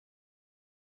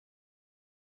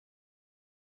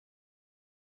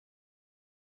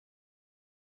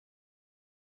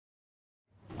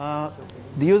The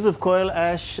use of coal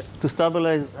ash to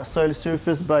stabilize a soil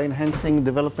surface by enhancing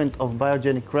development of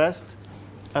biogenic crust.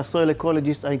 As soil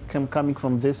ecologist, I am coming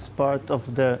from this part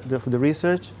of the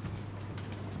research.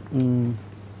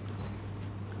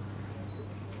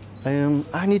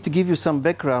 I need to give you some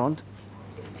background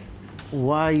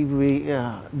why we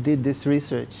did this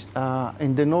research.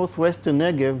 In the northwestern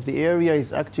Negev, the area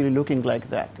is actually looking like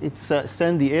that. It's a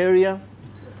sandy area,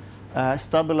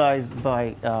 stabilized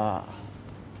by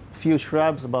few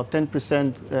shrubs, about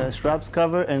 10% shrubs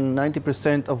cover and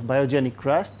 90% of biogenic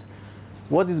crust.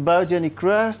 What is biogenic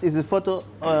crust? Is a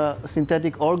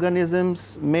photosynthetic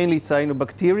organisms, mainly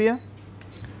cyanobacteria,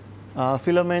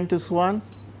 filamentous one.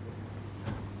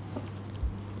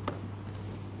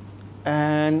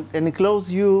 And in a close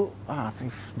view,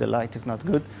 if the light is not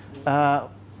good,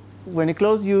 when you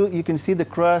close view, you can see the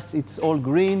crust. It's all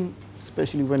green,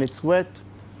 especially when it's wet,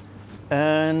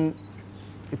 and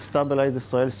it stabilizes the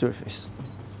soil surface.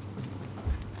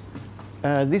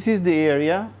 This is the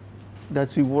area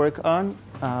that we work on,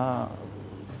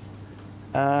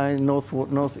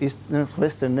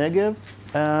 northwestern Negev.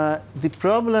 The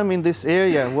problem in this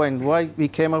area, why we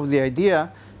came up with the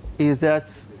idea, is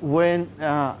that when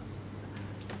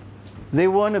they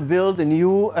want to build a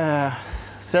new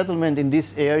settlement in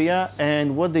this area,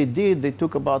 and what they did, they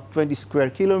took about 20 square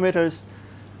kilometers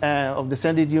of the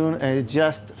sandy dune and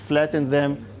just flattened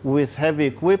them with heavy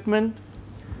equipment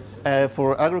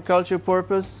for agriculture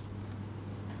purpose.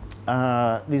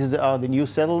 This is the new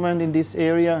settlement in this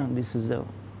area. This is the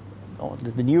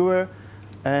newer,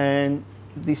 and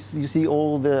this you see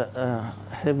all the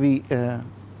heavy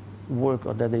work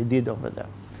that they did over there.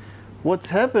 What's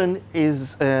happened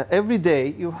is every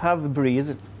day you have a breeze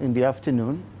in the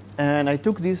afternoon, and I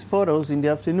took these photos in the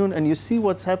afternoon, and you see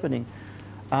what's happening.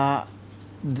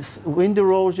 This wind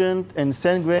erosion and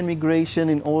sand grain migration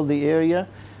in all the area,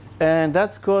 and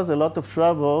that's caused a lot of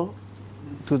trouble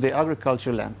to the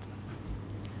agriculture land.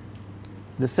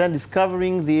 The sand is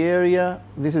covering the area.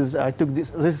 I took this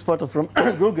is photo from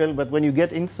Google, but when you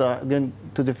get inside, then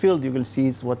to the field, you will see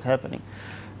what's happening.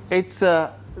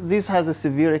 This has a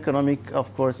severe economic,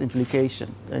 of course,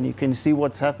 implication, and you can see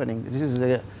what's happening. This is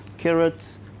the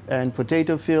carrots and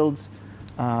potato fields.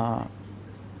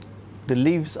 The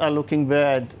leaves are looking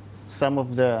bad. Some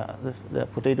of the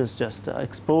potatoes just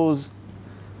exposed.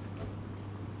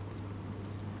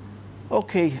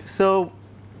 Okay, so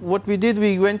what we did,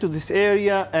 we went to this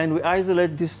area and we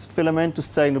isolate this filamentous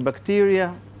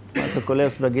cyanobacteria,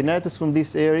 Microcoleus vaginatus, from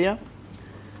this area.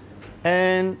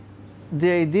 And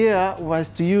the idea was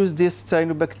to use this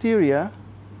cyanobacteria.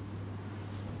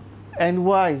 And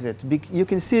why is it? You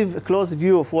can see a close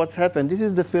view of what's happened. This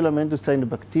is the filamentous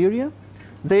cyanobacteria.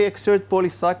 They exert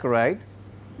polysaccharide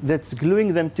that's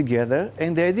gluing them together.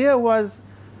 And the idea was,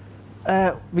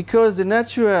 because the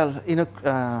natural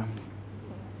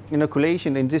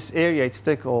inoculation in this area,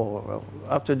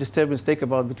 after disturbance, take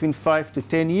about between 5 to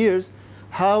 10 years,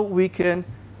 how we can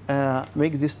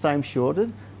make this time shorter.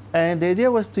 And the idea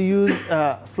was to use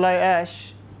fly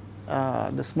ash,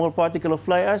 the small particle of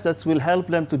fly ash that will help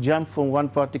them to jump from one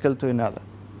particle to another.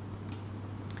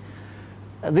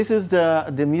 This is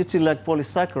the mucilage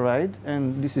polysaccharide,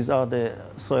 and this is the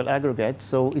soil aggregate.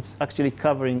 So it's actually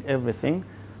covering everything.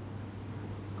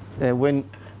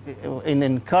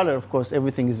 In color, of course,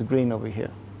 everything is green over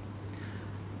here.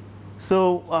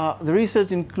 So the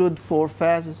research includes 4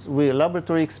 phases: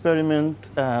 laboratory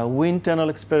experiment, wind tunnel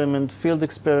experiment, field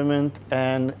experiment,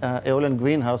 and aeolian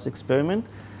greenhouse experiment.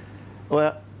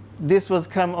 Well, this was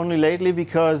come only lately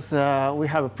because we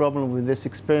have a problem with this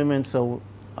experiment, so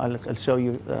I'll show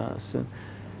you soon.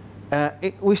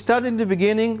 We started in the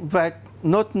beginning by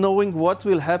not knowing what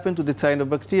will happen to the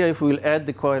cyanobacteria if we will add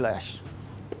the coal ash.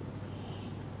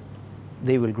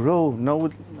 They will grow. No,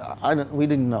 we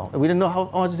didn't know. We didn't know how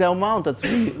much the amount that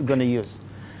we're going to use.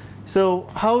 So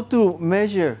how to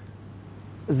measure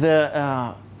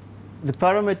the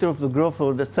parameter of the growth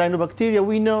of the cyanobacteria?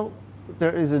 We know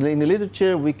there is in the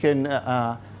literature we can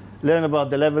learn about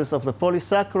the levels of the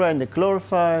polysaccharide and the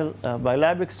chlorophyll by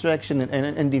lab extraction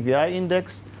and NDVI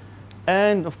index.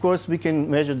 And of course, we can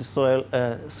measure the soil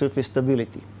surface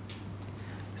stability.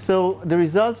 So the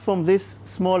results from this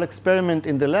small experiment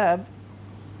in the lab,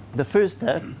 the first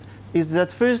step is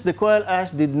that first the coal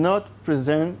ash did not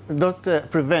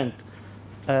prevent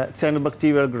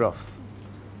cyanobacterial growth.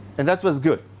 And that was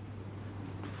good.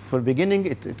 For the beginning,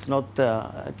 it's not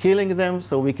killing them,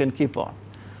 so we can keep on.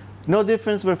 No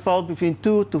difference were found between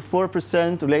 2 to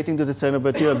 4% relating to the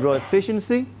cyanobacterial growth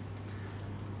efficiency.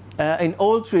 In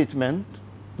all treatment,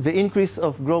 the increase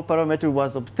of growth parameter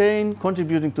was obtained,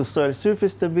 contributing to soil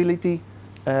surface stability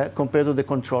compared to the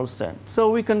control sand.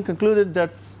 So we can conclude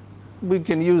that we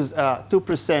can use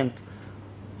 2%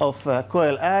 of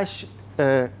coal ash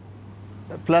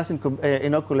plus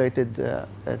inoculated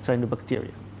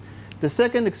cyanobacteria. The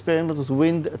second experiment was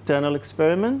wind tunnel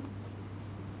experiment.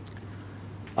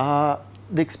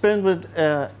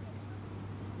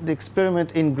 The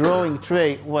experiment in growing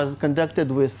tray was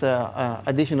conducted with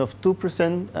addition of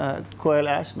 2% coal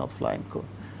ash, not flying coal.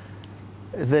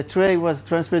 The tray was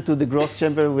transferred to the growth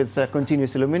chamber with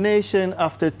continuous illumination.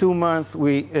 After 2 months,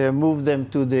 we moved them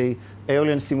to the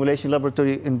Aeolian Simulation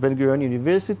Laboratory in Ben-Gurion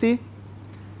University.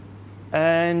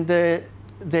 And the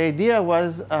idea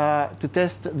was to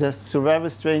test the survival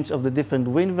strength of the different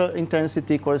wind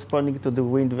intensity corresponding to the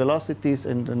wind velocities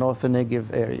in the northern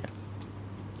Negev area.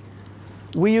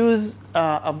 We use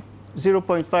a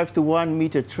 0.5 to 1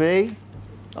 meter tray,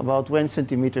 about 1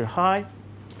 centimeter high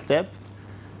depth,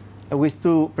 with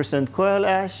 2% coal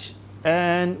ash,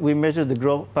 and we measure the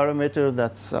growth parameter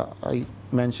that I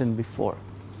mentioned before.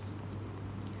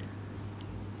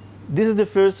 This is the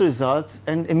first result,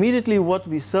 and immediately what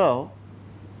we saw,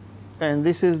 and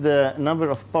this is the number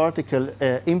of particle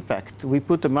impact. We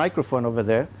put a microphone over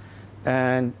there,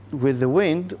 and with the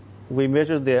wind, we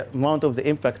measure the amount of the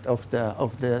impact of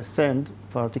the sand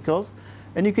particles.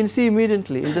 And you can see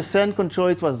immediately in the sand control,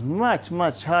 it was much,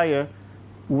 much higher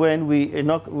when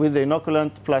with the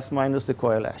inoculant plus minus the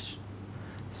coal ash.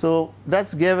 So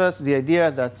that gave us the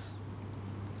idea that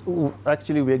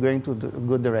actually we're going to a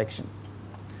good direction.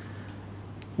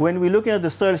 When we look at the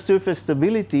soil surface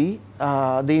stability,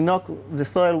 the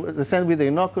sand with the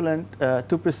inoculant,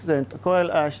 2%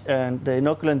 coal ash, and the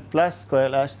inoculant plus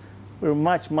coal ash were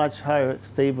much, much higher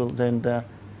stable than the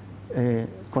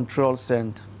control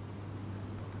sand.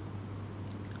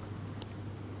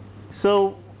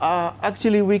 So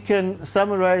actually, we can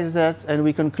summarize that, and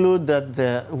we conclude that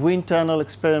the wind tunnel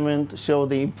experiment showed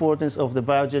the importance of the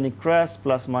biogenic crust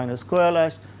plus minus coal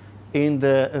ash in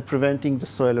preventing the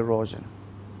soil erosion.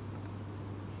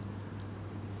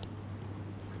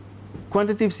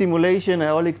 Quantitative simulation,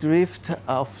 aeolic drift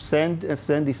of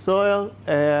sandy soil.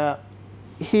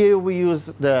 Here we use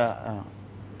the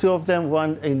two of them,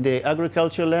 one in the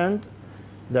agricultural land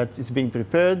that is being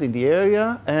prepared in the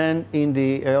area, and in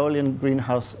the Aeolian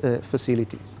greenhouse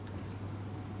facility.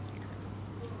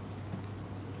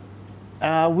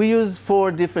 We use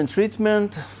 4 different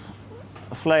treatments: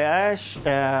 fly ash,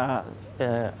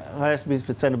 ash with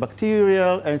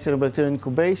cyanobacterial and cyanobacterial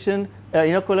incubation,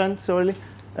 inoculant, sorry,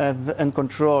 and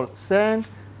control sand.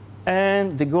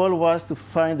 And the goal was to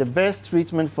find the best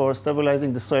treatment for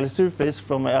stabilizing the soil surface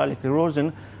from aeolic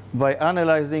erosion by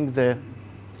analyzing the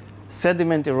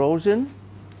sediment erosion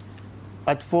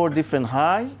at 4 different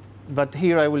highs. But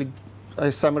here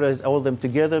I summarize all of them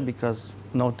together because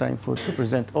no time to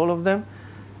present all of them.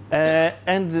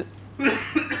 And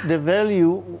the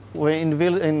value were in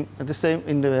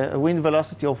the wind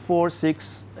velocity of 4,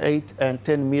 6, 8, and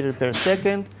 10 meters per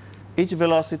second. Each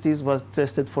velocity was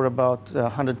tested for about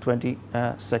 120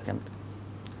 seconds.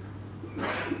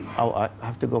 Oh, I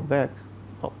have to go back.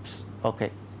 Oops.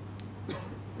 OK.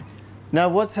 Now,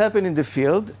 what's happened in the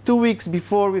field? 2 weeks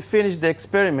before we finished the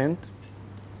experiment,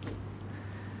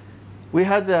 we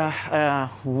had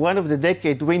one of the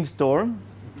decade windstorm.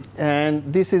 And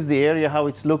this is the area how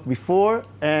it's looked before,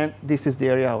 and this is the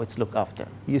area how it's looked after.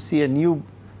 You see a new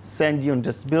sand dune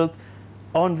just built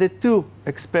on the 2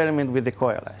 experiments with the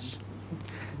coal ash.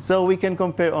 So we can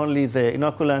compare only the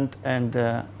inoculant and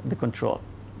the control.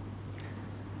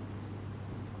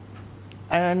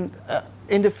 And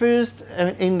in the first,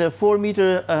 in the 4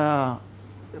 meter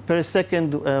per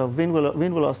second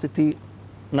wind velocity,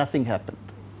 nothing happened.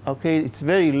 Okay, it's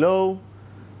very low.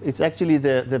 It's actually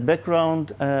the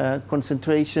background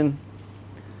concentration.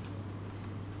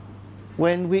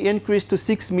 When we increase to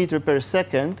 6 meters per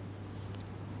second,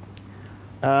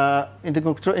 in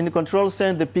the control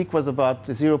sand, the peak was about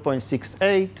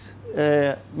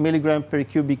 0.68 milligram per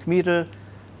cubic meter,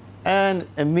 and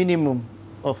a minimum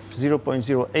of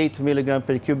 0.08 milligram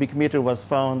per cubic meter was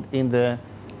found in the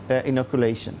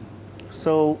inoculation.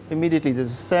 So immediately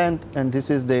there's sand, and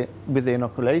this is with the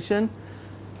inoculation.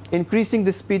 Increasing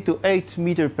the speed to 8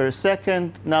 meters per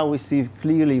second, now we see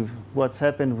clearly what's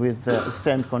happened with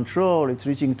sand control. It's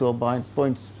reaching to about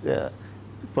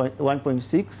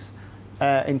 1.6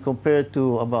 and compared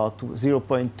to about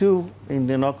 0.2 in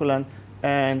the inoculant.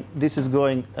 And this is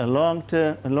going a long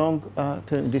term.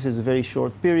 This is a very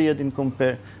short period in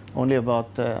compare, only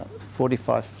about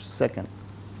 45 seconds.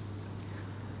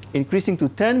 Increasing to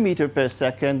 10 meters per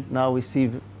second, now we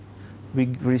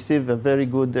receive a very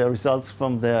good results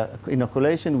from the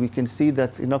inoculation. We can see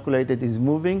that inoculated is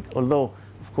moving, although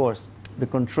of course, the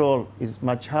control is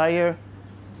much higher.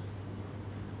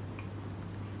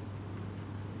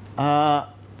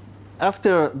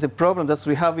 After the problem that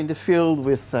we have in the field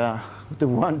with the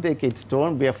 1-decade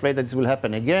storm, we're afraid that this will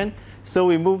happen again. So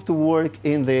we moved to work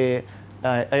in the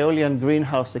Aeolian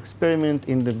greenhouse experiment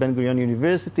in the Ben-Gurion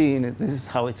University. And this is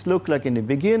how it's looked like in the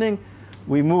beginning.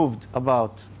 We moved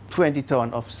about 20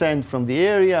 tons of sand from the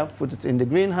area, put it in the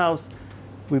greenhouse.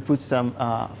 We put some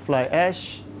fly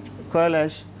ash, coal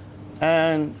ash,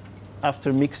 and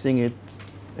after mixing it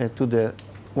to the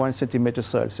 1 centimeter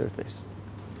soil surface.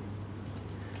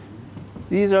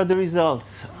 These are the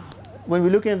results. When we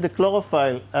look at the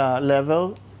chlorophyll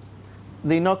level,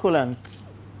 the inoculant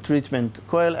treatment,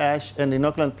 coal ash, and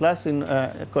inoculant plus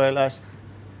coal ash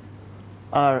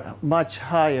are much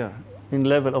higher in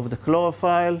level of the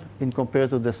chlorophyll in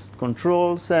compared to the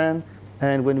control sand.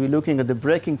 And when we're looking at the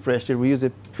breaking pressure, we use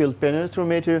a field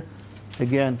penetrometer.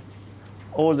 Again,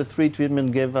 all the 3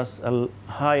 treatments gave us a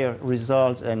higher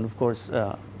results and, of course,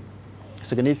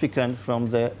 significant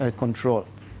from the control.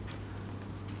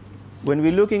 When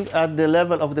we're looking at the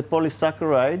level of the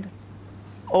polysaccharide,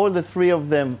 all the 3 of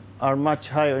them are much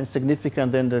higher and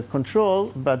significant than the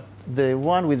control, but the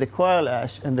one with the coal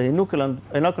ash and the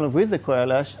inoculant with the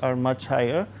coal ash are much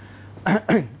higher.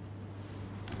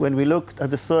 When we looked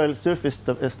at the soil surface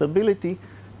stability,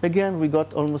 again, we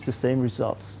got almost the same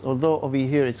results. Although over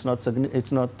here it's not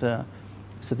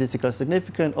statistically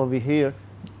significant, over here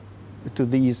to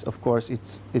these, of course,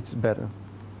 it's better.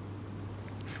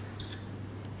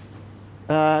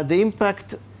 The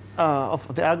impact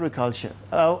of the agriculture,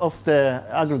 of the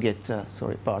aggregate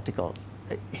particle.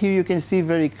 Here you can see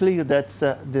very clear that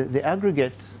the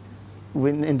aggregate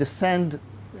in the sand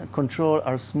control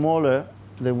are smaller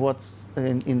than what's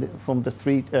from the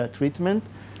 3 treatment.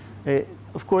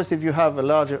 Of course, if you have a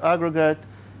larger aggregate,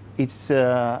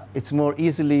 it's more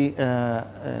easily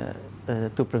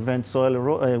to prevent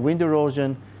soil wind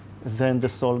erosion than the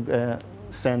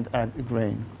sand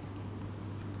grain.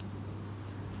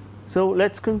 So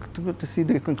let's to see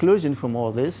the conclusion from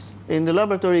all this. In the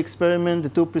laboratory experiment, the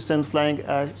 2% fly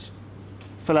ash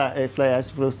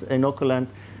plus inoculant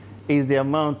is the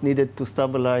amount needed to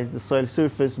stabilize the soil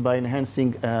surface by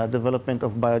enhancing development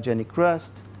of biogenic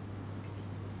crust.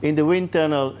 In the wind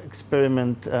tunnel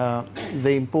experiment,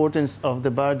 the importance of the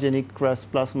biogenic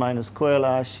crust plus minus coal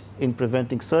ash in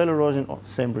preventing soil erosion,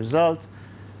 same result.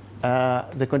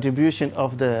 The contribution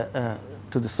of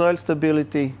to the soil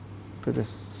stability, to the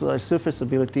soil surface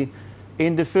stability.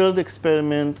 In the field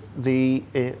experiment, the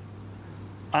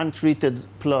untreated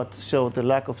plot showed the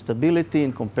lack of stability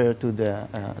in compared to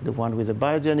the one with the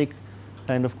biogenic.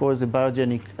 And of course, the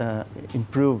biogenic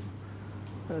improved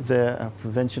the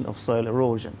prevention of soil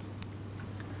erosion.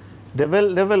 The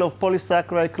level of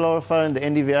polysaccharide, chlorophyll, and the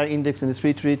NDVI index in the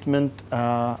 3 treatment,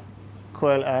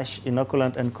 coal ash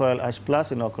inoculant and coal ash plus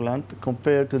inoculant,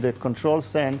 compared to the control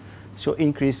sand, show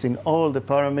increase in all the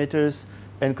parameters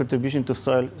and contribution to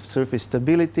soil surface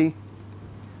stability.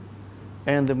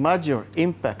 And the major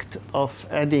impact of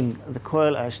adding the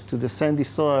coal ash to the sandy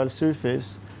soil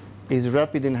surface is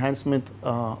rapid enhancement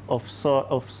of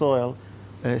soil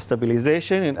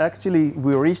stabilization. And actually,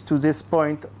 we reached to this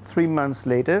point 3 months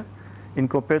later, in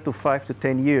compared to 5 to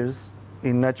 10 years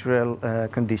in natural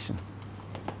condition.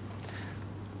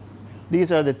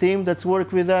 These are the team that's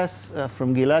worked with us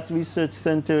from Gilat Research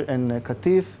Center and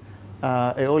Katif,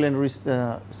 Aeolian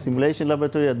Simulation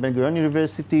Laboratory at Ben-Gurion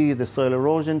University, the Soil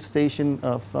Erosion Station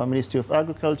of Ministry of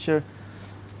Agriculture.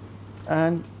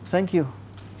 And thank you.